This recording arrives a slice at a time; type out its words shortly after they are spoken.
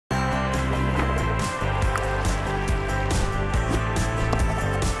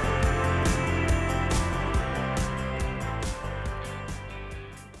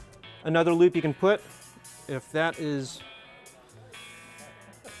Another loop you can put, if that is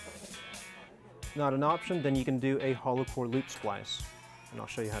not an option, then you can do a hollow core loop splice, and I'll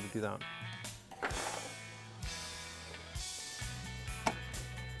show you how to do that.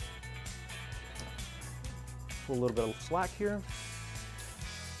 Pull a little bit of slack here.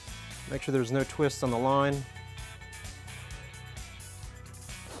 Make sure there's no twists on the line.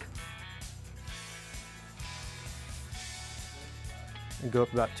 And go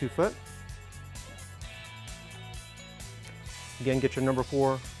up about 2 foot. Again, get your number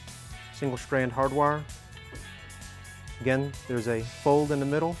 4 single strand hard wire. Again, there's a fold in the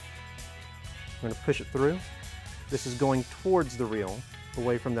middle. I'm going to push it through. This is going towards the reel,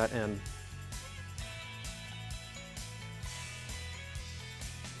 away from that end.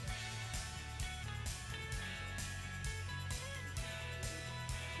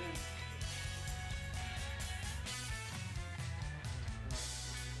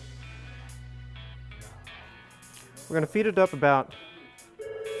 We're going to feed it up about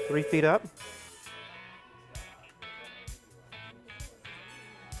 3 feet up.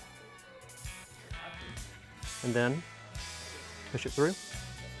 And then push it through.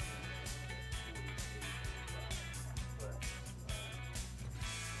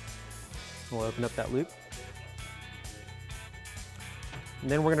 We'll open up that loop. And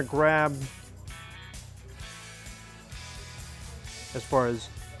then we're going to grab, as far as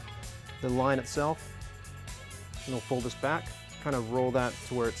the line itself, and we'll fold this back, kind of roll that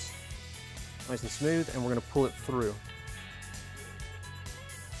to where it's nice and smooth, and we're going to pull it through.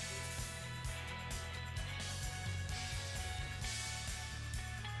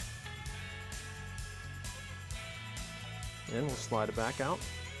 And we'll slide it back out.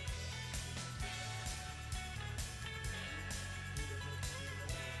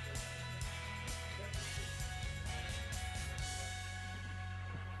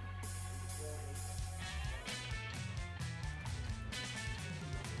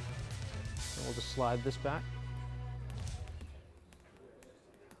 And we'll just slide this back.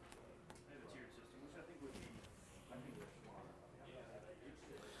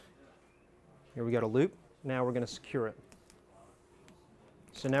 Here we got a loop. Now we're going to secure it.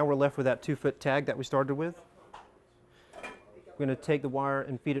 So now we're left with that 2-foot tag that we started with. We're going to take the wire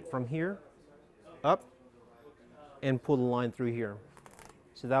and feed it from here up and pull the line through here.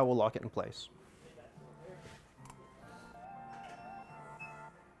 So that will lock it in place.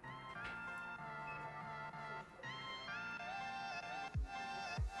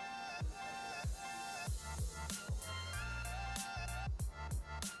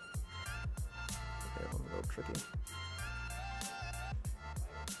 Okay, a little tricky.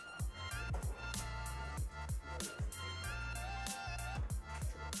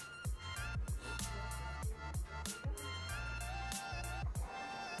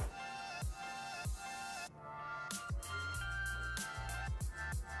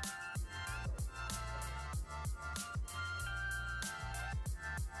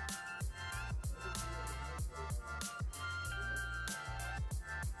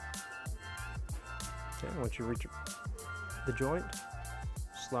 Okay, once you reach the joint,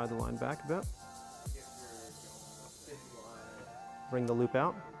 slide the line back a bit. Bring the loop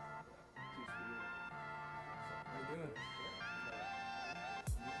out.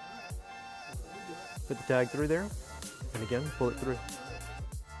 Put the tag through there, and again, pull it through.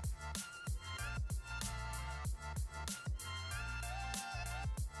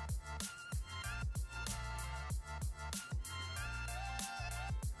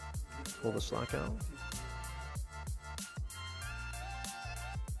 Pull the slack out.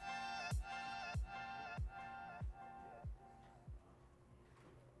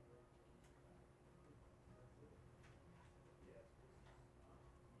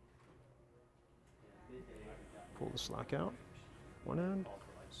 Pull the slack out, one end,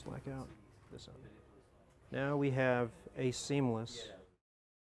 slack out, this end. Now we have a seamless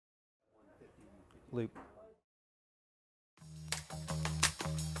loop.